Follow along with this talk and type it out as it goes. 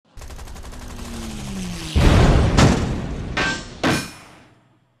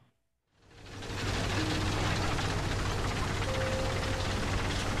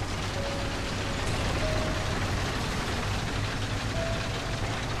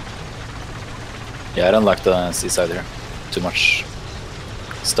Yeah, I don't like the seaside here. Too much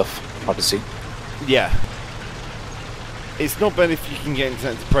stuff, hard to see. Yeah. It's not bad if you can get into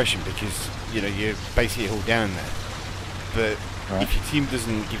that depression because, you know, you're basically all down there. But right. if your team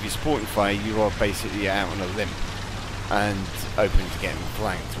doesn't give you supporting fire, you are basically out on a limb and open to getting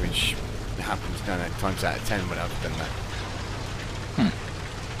flanked, which happens 9 times out of 10 when I've done that.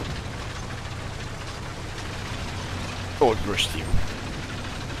 Or rush team.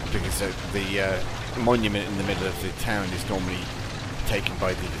 Because the monument in the middle of the town is normally taken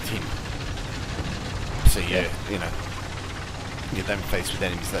by the other team. So yeah, you know, you're then faced with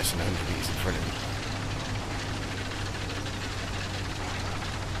enemies less than 100 meters in front of you.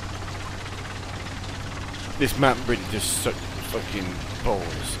 This map really does suck fucking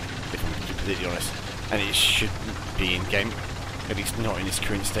balls, if I'm completely honest, and it shouldn't be in game, at least not in its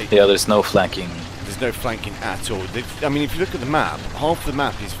current state. Yeah, there's no flanking. There's no flanking at all. I mean, if you look at the map, half the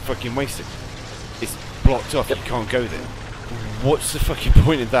map is fucking wasted. It's blocked off, you can't go there. What's the fucking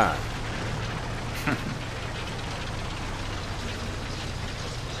point of that?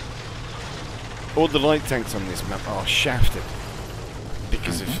 All the light tanks on this map are shafted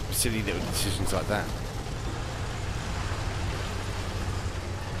because of silly little decisions like that.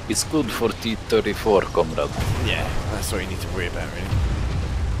 It's good for T-34, comrade. Yeah, that's all you need to worry about, really.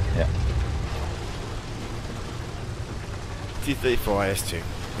 Yeah. T-34 IS-2.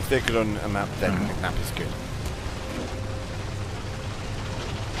 If they're good on a map, then the map is good.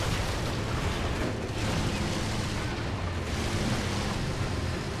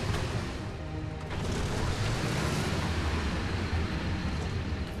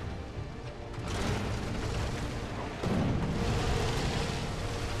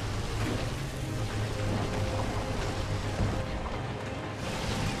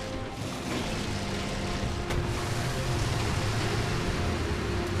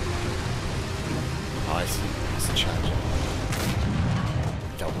 It's a challenge.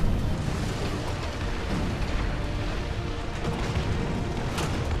 Double.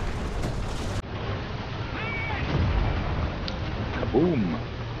 Kaboom!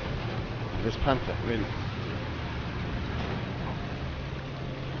 This Panther, really.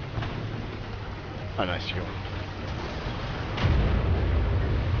 Oh, nice, you go.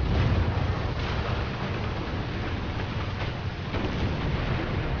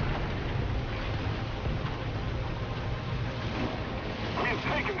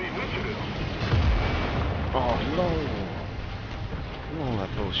 Oh, lol. All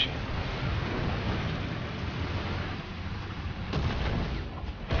that bullshit.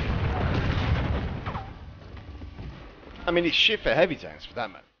 I mean, it's shit for heavy tanks, for that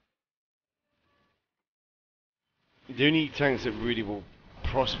matter. The only tanks that really will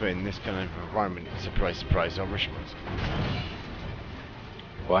prosper in this kind of environment, surprise, surprise, are Russian ones.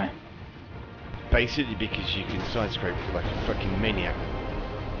 Why? Basically because you can sidescrape like a fucking maniac.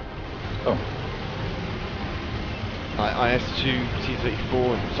 Oh. IS-2,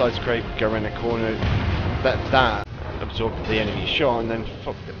 T-34, sidescrape, go around the corner, that absorbed the enemy's shot and then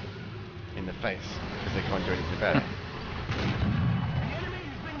fucked them in the face, because they can't do anything about it.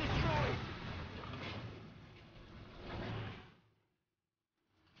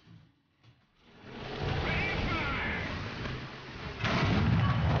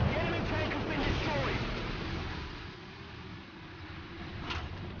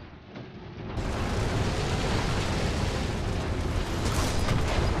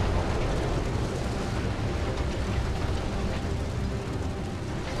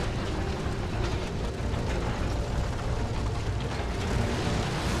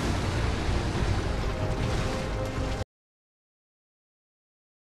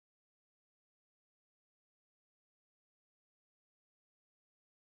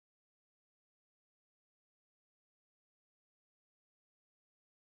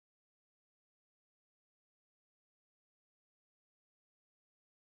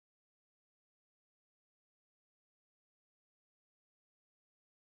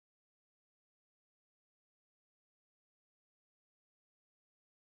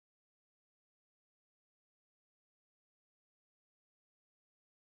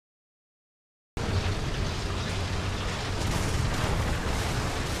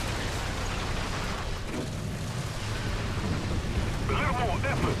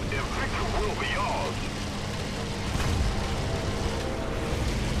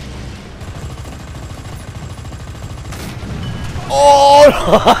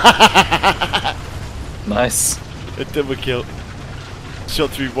 Nice. A double kill.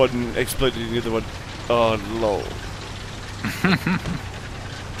 Shot through one and exploded in the other one. Oh, lol.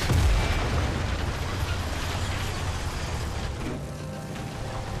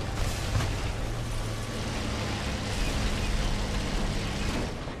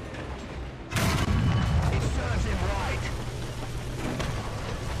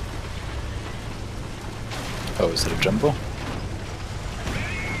 is it a jumbo?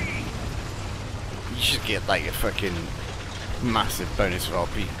 You should get like a fucking massive bonus for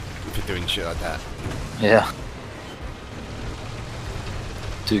RP for doing shit like that. Yeah.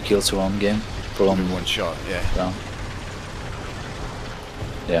 2 kills for one game. For one shot, yeah. Round.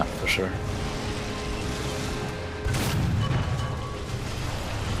 Yeah, for sure.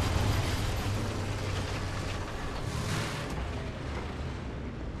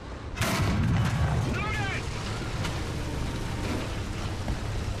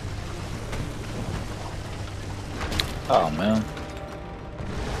 Oh man.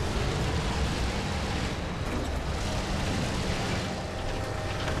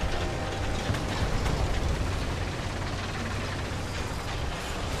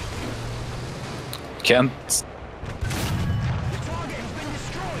 Can't.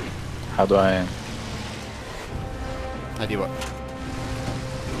 How do I? How do you what?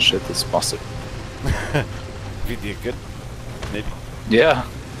 Shit, it's possible. Video good? Maybe. Yeah.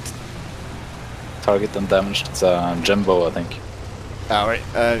 Target and damaged. It's a jumbo, I think. Alright,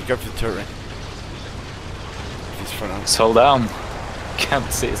 go for the turret. He's front on. Hold down.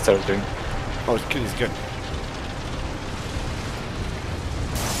 Can't see his turret ring. Oh, it's good, he's good.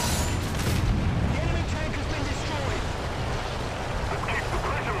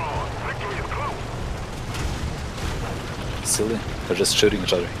 Silly. They're just shooting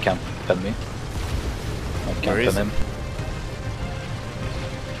each other. Can't pen me. I can't pen him.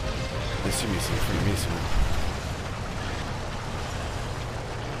 I assume he's in front of me somewhere.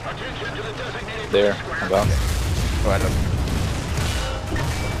 There, I'm gone. Oh, I don't.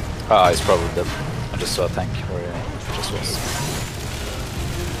 Ah, he's probably dead. I just saw a tank where he just was.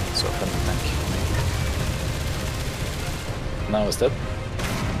 So a friendly tank. Now he's dead.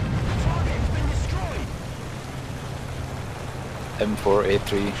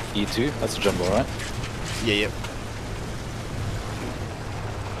 M4A3E2, that's a jumbo, right? Yeah, yep.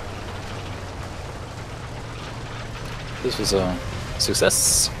 This was a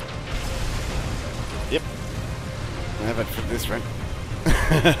success. Yep. I haven't put this right.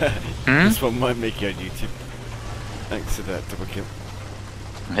 This one might make you on YouTube. Thanks to that double kill.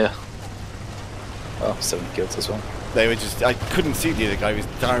 Yeah. Oh, 7 kills as well. They were just, I couldn't see the other guy, he was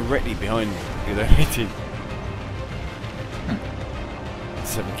directly behind the other team.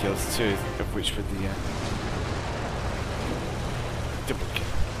 7 kills, 2 of which were the double kill.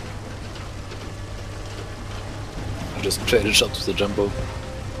 I just traded shots with the jumbo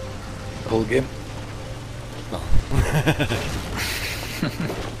the whole game. Oh.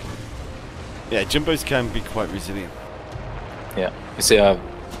 Yeah, jumbos can be quite resilient. Yeah, you see I have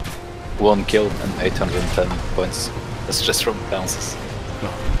 1 kill and 810 points. That's just from bounces.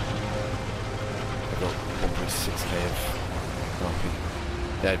 Oh. I got 1.6k of RP.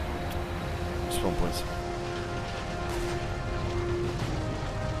 Yeah, spawn points.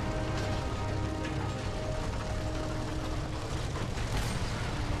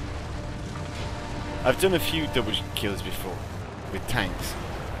 I've done a few double kills before with tanks.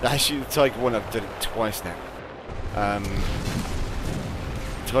 Actually, the Tiger 1 I've done it twice now.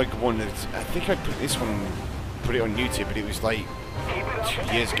 Tiger 1, I think I put it on YouTube, but it was like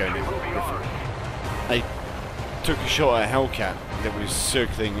 2 years ago now. I took a shot at a Hellcat that was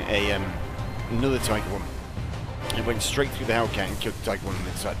circling a another Tiger 1. It went straight through the Hellcat and killed the Tiger 1 on the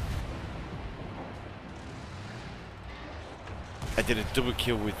inside. I did a double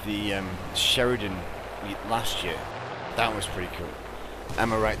kill with the Sheridan last year. That was pretty cool.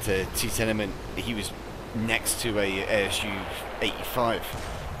 Amarak to T-Tenement, he was next to a ASU 85,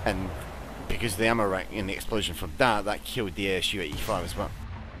 and because the Amarak and the explosion from that killed the ASU 85 as well.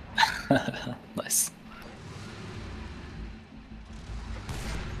 Nice.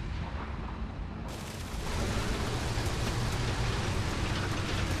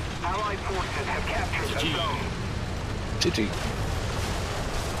 Allied forces have captured the zone. GG.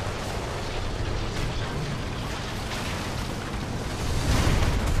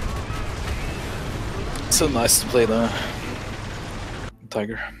 So nice to play the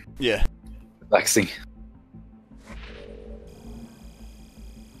Tiger. Yeah. Relaxing.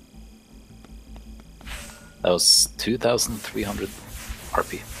 That was 2,300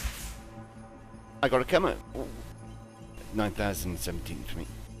 RP. I got a comment. 9,017 for me.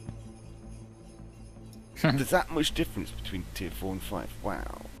 There's that much difference between tier 4 and 5.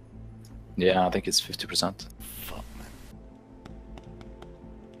 Wow. Yeah, I think it's 50%. Fuck, man.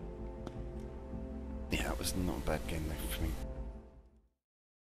 Yeah, that was not a bad game though for me.